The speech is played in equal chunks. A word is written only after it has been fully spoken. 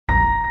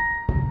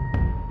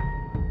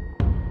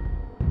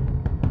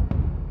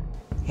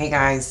Hey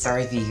guys,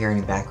 sorry if you hear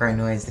any background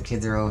noise. The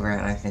kids are over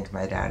and I think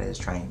my dad is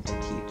trying to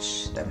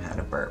teach them how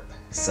to burp,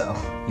 so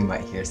you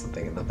might hear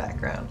something in the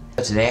background.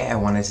 So today I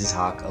wanted to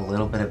talk a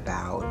little bit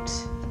about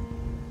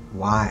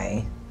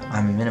why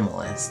I'm a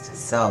minimalist.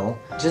 So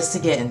just to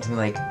get into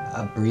like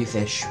a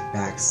briefish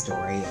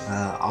backstory,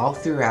 all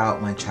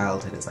throughout my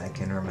childhood as I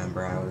can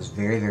remember, I was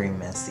very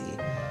messy.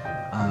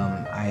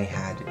 I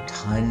had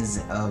tons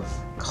of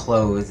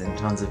clothes and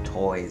tons of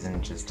toys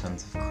and just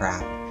tons of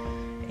crap.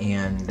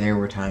 And there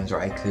were times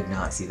where I could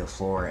not see the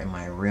floor in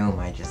my room.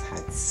 I just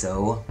had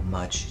so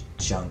much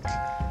junk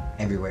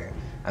everywhere.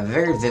 I have a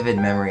very vivid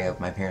memory of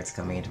my parents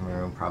coming into my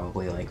room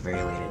probably like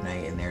very late at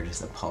night, and they're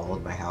just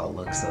appalled by how it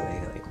looked, so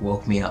they like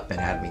woke me up and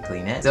had me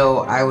clean it. So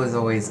I was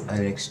always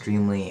an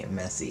extremely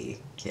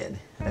messy kid.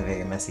 I had a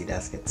very messy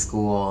desk at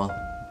school,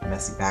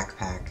 messy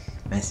backpack,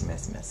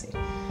 messy.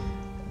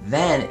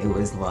 Then it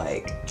was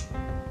like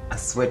a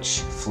switch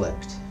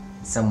flipped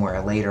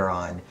somewhere later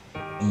on,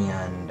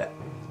 and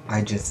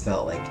I just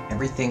felt like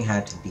everything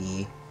had to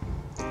be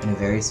in a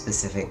very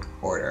specific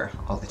order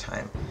all the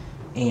time.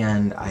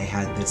 And I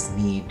had this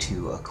need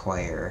to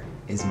acquire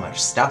as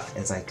much stuff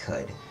as I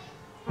could.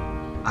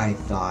 I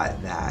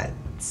thought that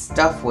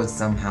stuff was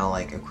somehow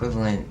like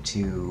equivalent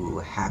to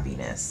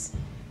happiness.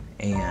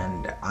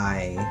 And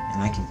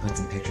I can put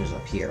some pictures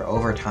up here.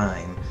 Over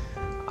time,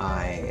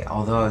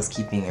 although I was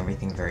keeping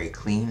everything very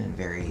clean and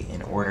very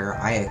in order,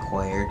 I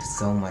acquired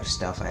so much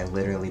stuff I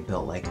literally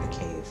built like a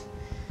cave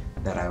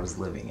that I was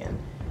living in.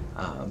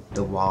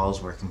 The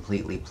walls were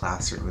completely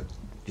plastered with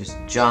just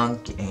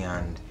junk,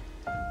 and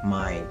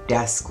my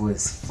desk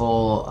was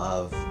full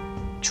of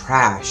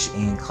trash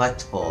and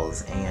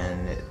collectibles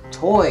and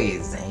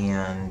toys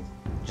and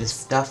just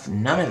stuff.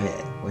 None of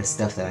it was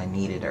stuff that I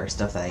needed or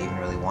stuff that I even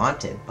really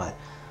wanted, but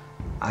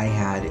I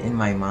had in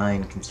my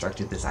mind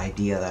constructed this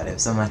idea that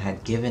if someone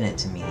had given it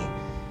to me,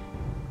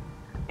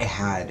 it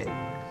had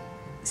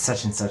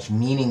such and such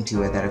meaning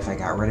to it that if I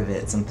got rid of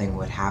it, something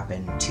would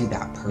happen to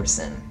that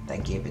person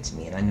that gave it to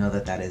me. And I know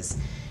that that is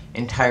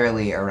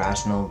entirely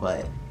irrational,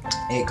 but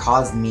it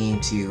caused me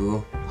to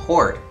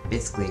hoard.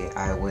 Basically,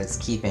 I was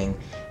keeping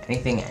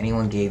anything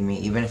anyone gave me,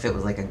 even if it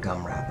was like a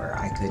gum wrapper.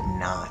 I could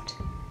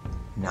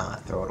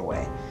not throw it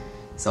away.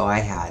 So I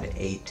had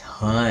a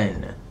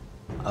ton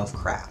of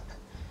crap.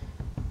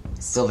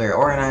 Still very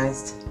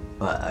organized,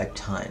 but a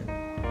ton.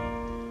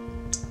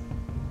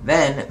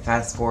 Then,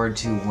 fast forward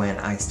to when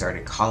I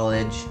started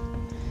college.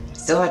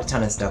 Still had a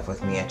ton of stuff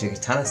with me. I took a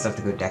ton of stuff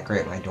to go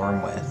decorate my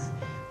dorm with.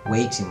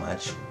 Way too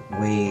much.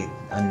 Way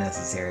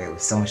unnecessary. It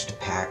was so much to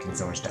pack and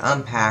so much to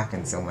unpack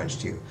and so much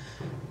to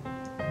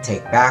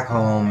take back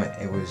home.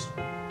 It was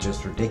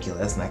just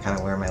ridiculous, and I kind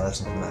of learned my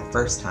lesson from that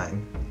first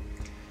time.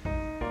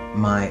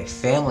 My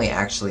family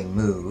actually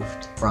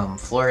moved from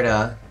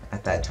Florida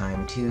at that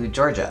time to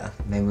Georgia.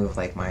 They moved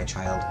like my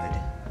childhood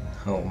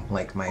home,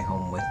 like my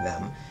home with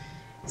them.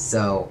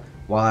 So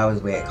while I was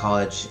away at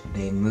college,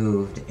 they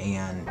moved,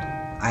 and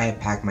I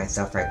had packed my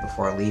stuff right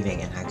before leaving,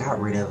 and I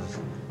got rid of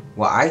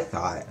what I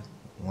thought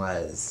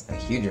was a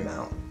huge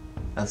amount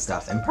of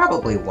stuff, and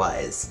probably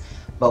was,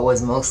 but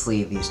was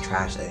mostly these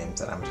trash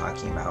items that I'm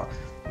talking about,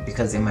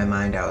 because in my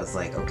mind I was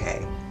like,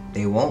 okay,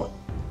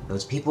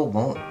 those people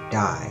won't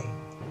die.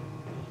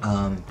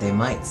 They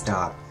might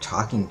stop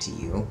talking to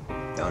you.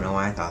 Don't know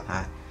why I thought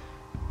that.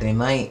 They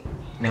might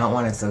not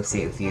want to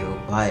associate with you,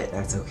 but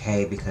that's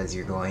okay because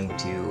you're going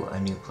to a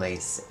new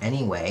place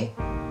anyway.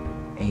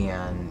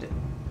 And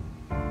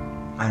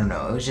I don't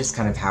know, it was just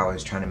kind of how I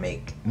was trying to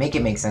make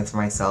it make sense for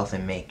myself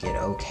and make it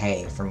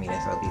okay for me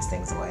to throw these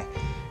things away.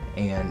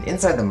 And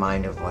inside the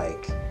mind of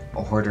like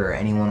a hoarder or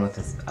anyone with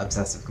this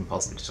obsessive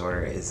compulsive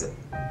disorder is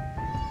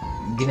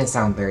gonna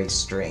sound very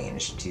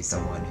strange to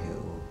someone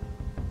who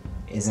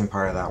isn't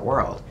part of that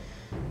world.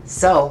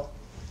 So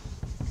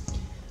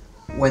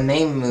when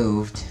they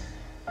moved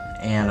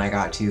and I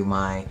got to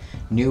my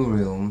new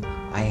room,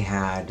 I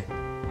had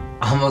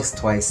almost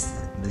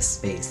twice the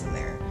space in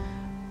there,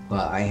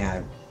 but I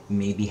had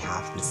maybe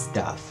half the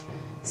stuff.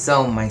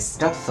 So my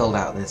stuff filled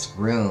out this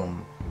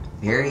room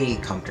very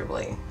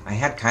comfortably. I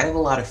had kind of a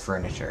lot of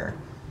furniture.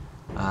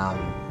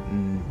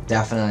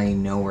 Definitely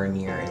nowhere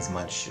near as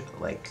much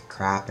like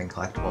crap and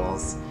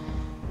collectibles,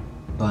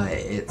 but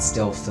it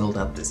still filled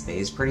up the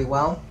space pretty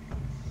well.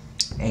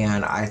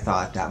 And I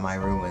thought that my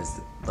room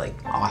was like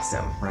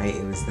awesome, right?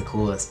 It was the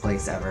coolest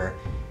place ever,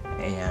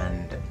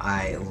 and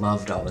I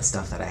loved all the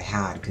stuff that I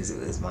had because it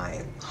was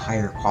my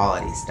higher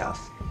quality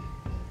stuff.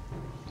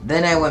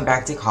 Then I went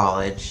back to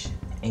college,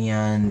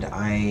 and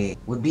I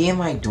would be in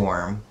my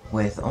dorm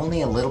with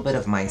only a little bit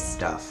of my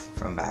stuff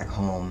from back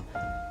home,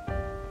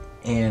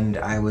 and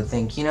I would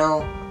think, you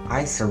know,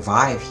 I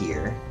survive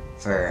here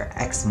for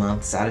X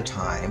months at a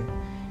time,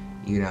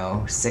 you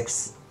know,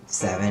 6,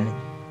 7,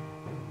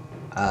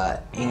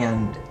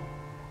 and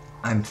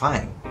I'm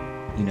fine,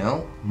 you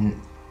know?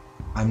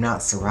 I'm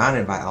not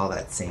surrounded by all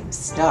that same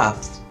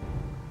stuff,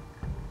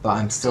 but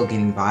I'm still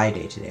getting by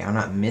day to day. I'm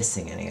not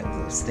missing any of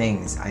those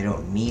things. I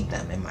don't need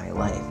them in my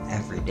life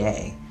every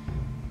day.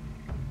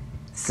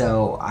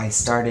 So I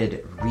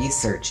started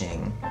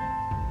researching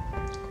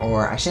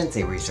or I shouldn't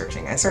say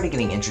researching, I started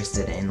getting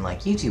interested in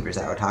like YouTubers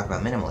that would talk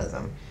about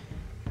minimalism.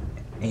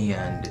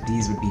 And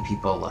these would be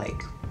people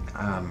like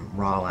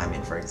Raw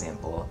Lyman, for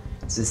example.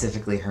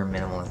 Specifically her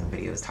minimalism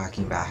videos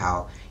talking about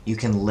how you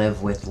can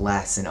live with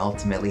less and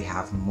ultimately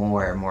have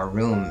more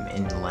room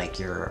in like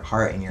your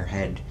heart and your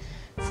head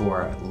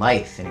for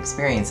life and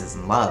experiences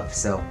and love.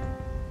 So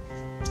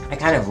I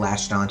kind of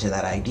latched onto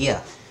that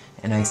idea,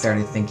 and I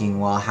started thinking,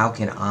 well, how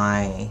can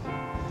I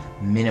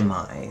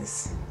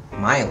minimize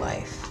my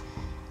life?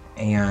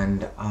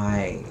 And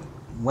I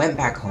went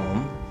back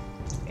home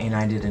and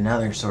I did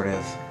another sort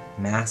of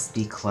mass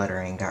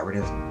decluttering, got rid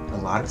of a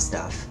lot of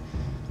stuff.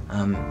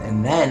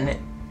 And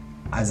then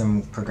as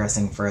I'm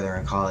progressing further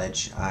in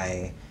college,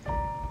 I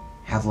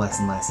have less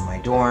and less in my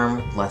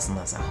dorm, less and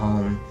less at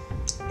home.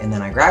 And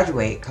then I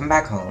graduate, come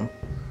back home,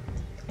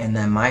 and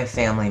then my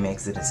family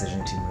makes the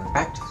decision to move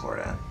back to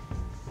Florida.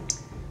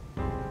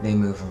 They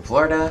move from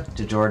Florida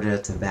to Georgia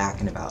to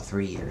back in about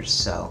 3 years.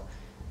 So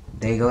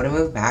they go to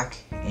move back,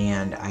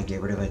 and I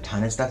get rid of a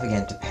ton of stuff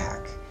again to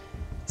pack.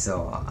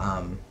 So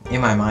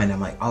in my mind,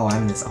 I'm like, oh,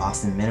 I'm this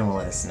awesome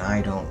minimalist, and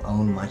I don't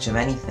own much of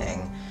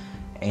anything.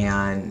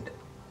 And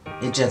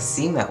it just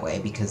seemed that way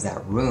because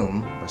that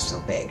room was so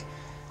big.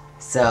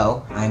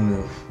 So I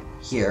move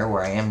here,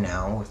 where I am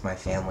now, with my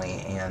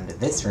family, and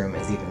this room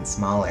is even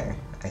smaller,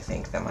 I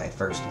think, than my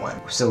first one.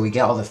 So we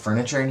get all the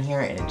furniture in here,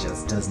 and it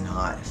just does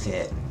not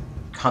fit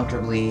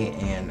comfortably,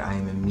 and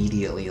I'm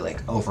immediately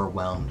like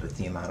overwhelmed with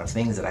the amount of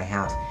things that I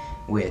have,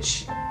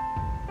 which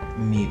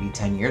maybe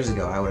 10 years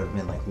ago I would have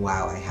been like,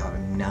 wow, I have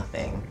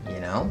nothing, you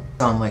know?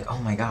 So I'm like, oh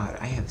my god,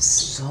 I have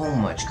so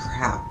much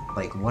crap,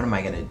 like what am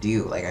I gonna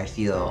do? Like I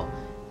feel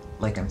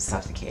like I'm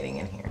suffocating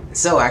in here.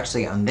 So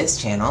actually on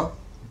this channel,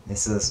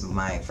 this is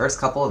my first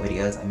couple of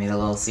videos, I made a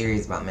little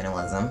series about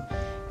minimalism.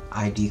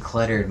 I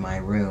decluttered my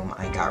room,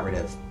 I got rid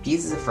of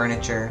pieces of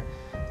furniture,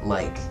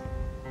 like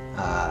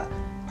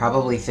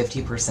probably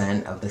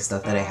 50% of the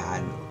stuff that I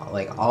had,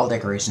 like all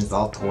decorations,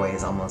 all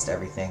toys, almost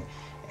everything,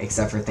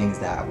 except for things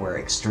that were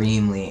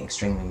extremely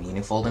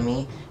meaningful to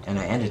me. And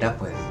I ended up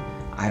with,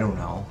 I don't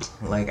know,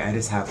 like I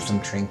just have some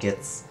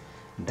trinkets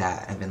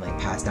that have been like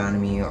passed down to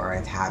me, or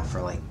I've had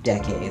for like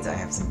decades. I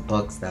have some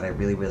books that I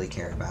really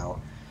care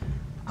about,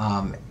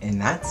 and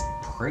that's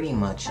pretty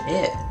much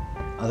it.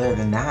 Other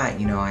than that,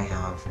 you know, I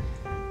have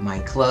my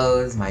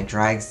clothes, my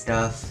drag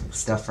stuff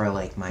for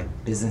like my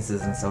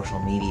businesses and social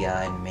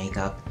media and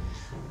makeup,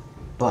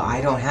 but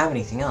I don't have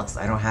anything else.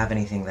 I don't have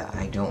anything that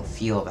I don't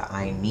feel that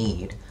I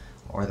need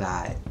or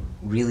that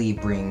really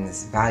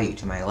brings value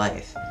to my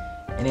life.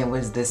 And it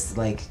was this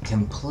like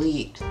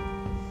complete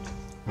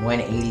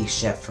 180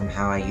 shift from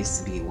how I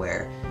used to be,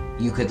 where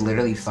you could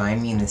literally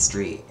find me in the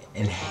street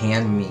and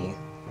hand me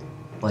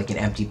like an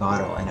empty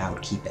bottle and I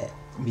would keep it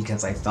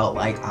because I felt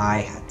like I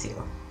had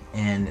to.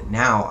 And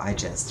now I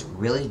just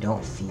really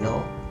don't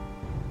feel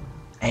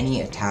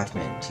any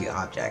attachment to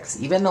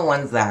objects. Even the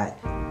ones that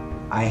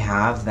I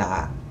have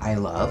that I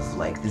love,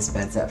 like this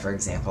bed set, for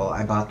example.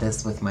 I bought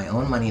this with my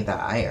own money that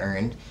I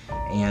earned,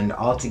 and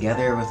all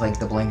together with like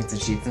the blankets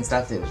and sheets and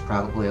stuff, it was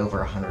probably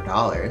over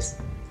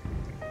 $100,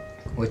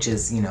 which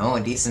is, you know,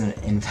 a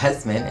decent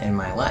investment in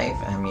my life.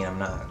 I mean, I'm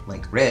not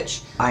like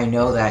rich. I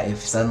know that if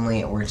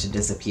suddenly it were to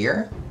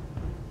disappear,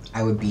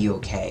 I would be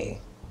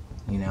okay,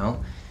 you know?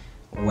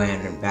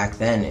 When back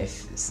then, if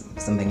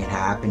something had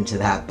happened to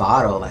that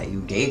bottle that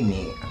you gave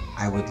me,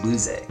 I would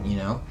lose it, you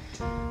know?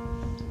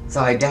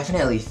 So I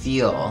definitely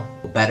feel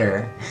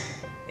better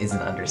is an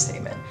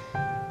understatement.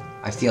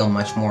 I feel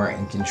much more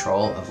in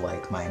control of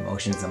like my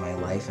emotions in my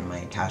life and my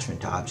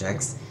attachment to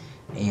objects,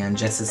 and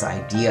just this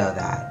idea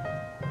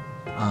that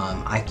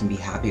I can be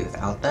happy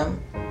without them,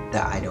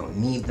 that I don't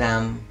need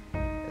them,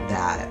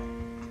 that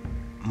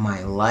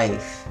my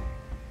life,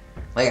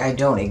 like I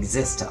don't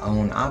exist to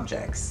own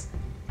objects.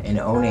 And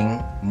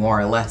owning more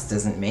or less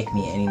doesn't make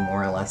me any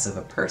more or less of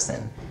a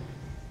person.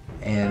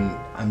 And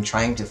I'm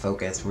trying to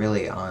focus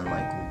really on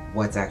like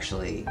what's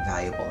actually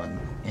valuable and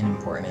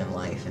important in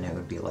life, and it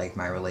would be like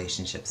my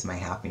relationships, my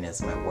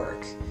happiness, my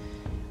work,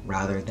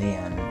 rather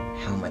than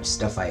how much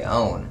stuff I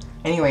own.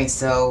 Anyway,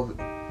 so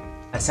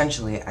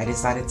essentially I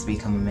decided to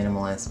become a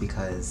minimalist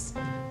because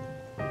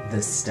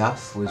the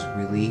stuff was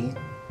really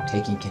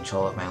taking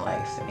control of my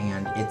life,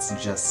 and it's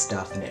just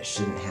stuff and it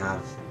shouldn't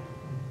have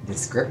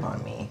this grip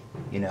on me,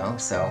 you know?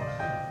 So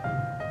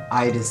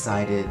I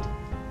decided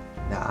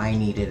that I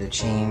needed a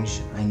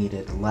change. I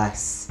needed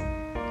less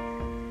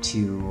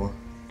to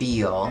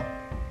feel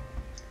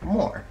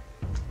more.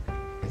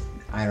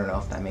 I don't know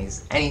if that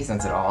makes any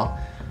sense at all,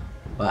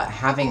 but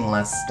having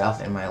less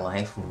stuff in my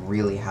life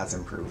really has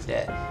improved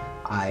it.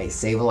 I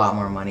save a lot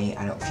more money.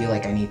 I don't feel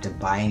like I need to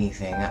buy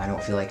anything. I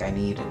don't feel like I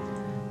need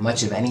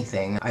much of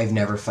anything. I've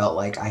never felt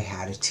like I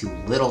had too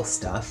little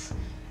stuff.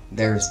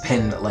 There's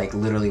been like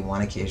literally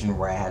one occasion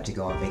where I had to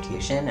go on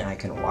vacation and I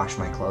couldn't wash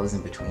my clothes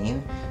in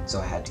between, so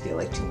I had to get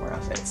like 2 more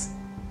outfits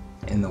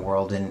in the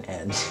world, and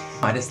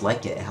I just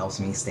like it. It helps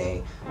me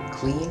stay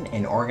clean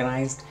and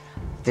organized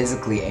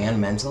physically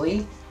and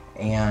mentally,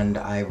 and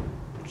I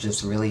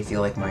just really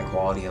feel like my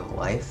quality of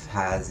life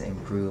has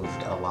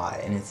improved a lot.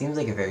 And it seems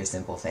like a very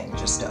simple thing,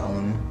 just to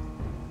own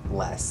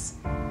less.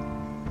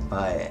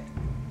 But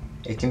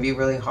it can be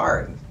really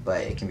hard,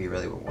 but it can be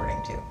really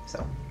rewarding too.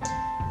 So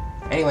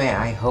anyway,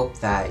 I hope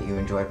that you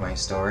enjoyed my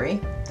story,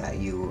 that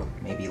you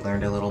maybe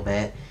learned a little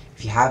bit.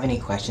 If you have any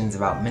questions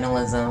about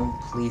minimalism,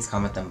 please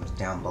comment them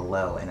down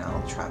below and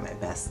I'll try my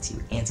best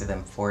to answer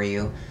them for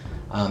you.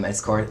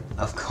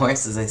 Of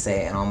course, as I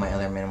say in all my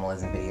other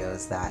minimalism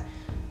videos, that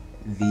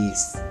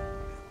the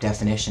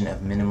definition of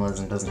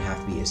minimalism doesn't have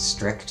to be as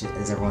strict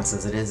as everyone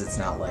says it is. It's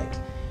not like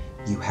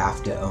you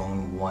have to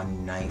own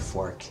one knife,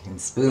 fork, and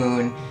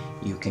spoon.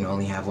 You can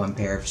only have one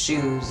pair of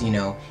shoes. You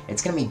know,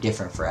 it's going to be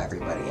different for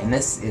everybody. And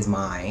this is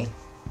my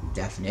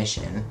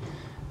definition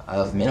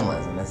of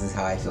minimalism. This is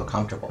how I feel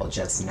comfortable,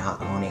 just not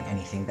owning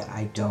anything that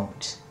I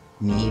don't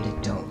need,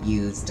 don't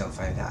use, don't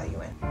find value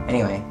in.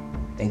 Anyway,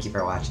 thank you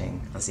for watching.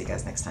 I'll see you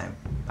guys next time.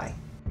 Bye.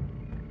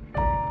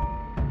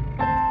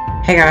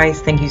 Hey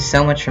guys, thank you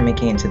so much for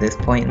making it to this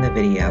point in the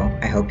video.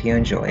 I hope you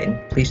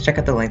enjoyed. Please check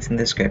out the links in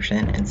the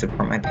description and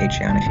support my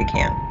Patreon if you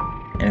can.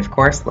 And of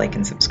course, like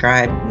and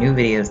subscribe. New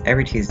videos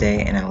every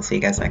Tuesday, and I will see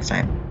you guys next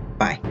time.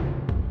 Bye.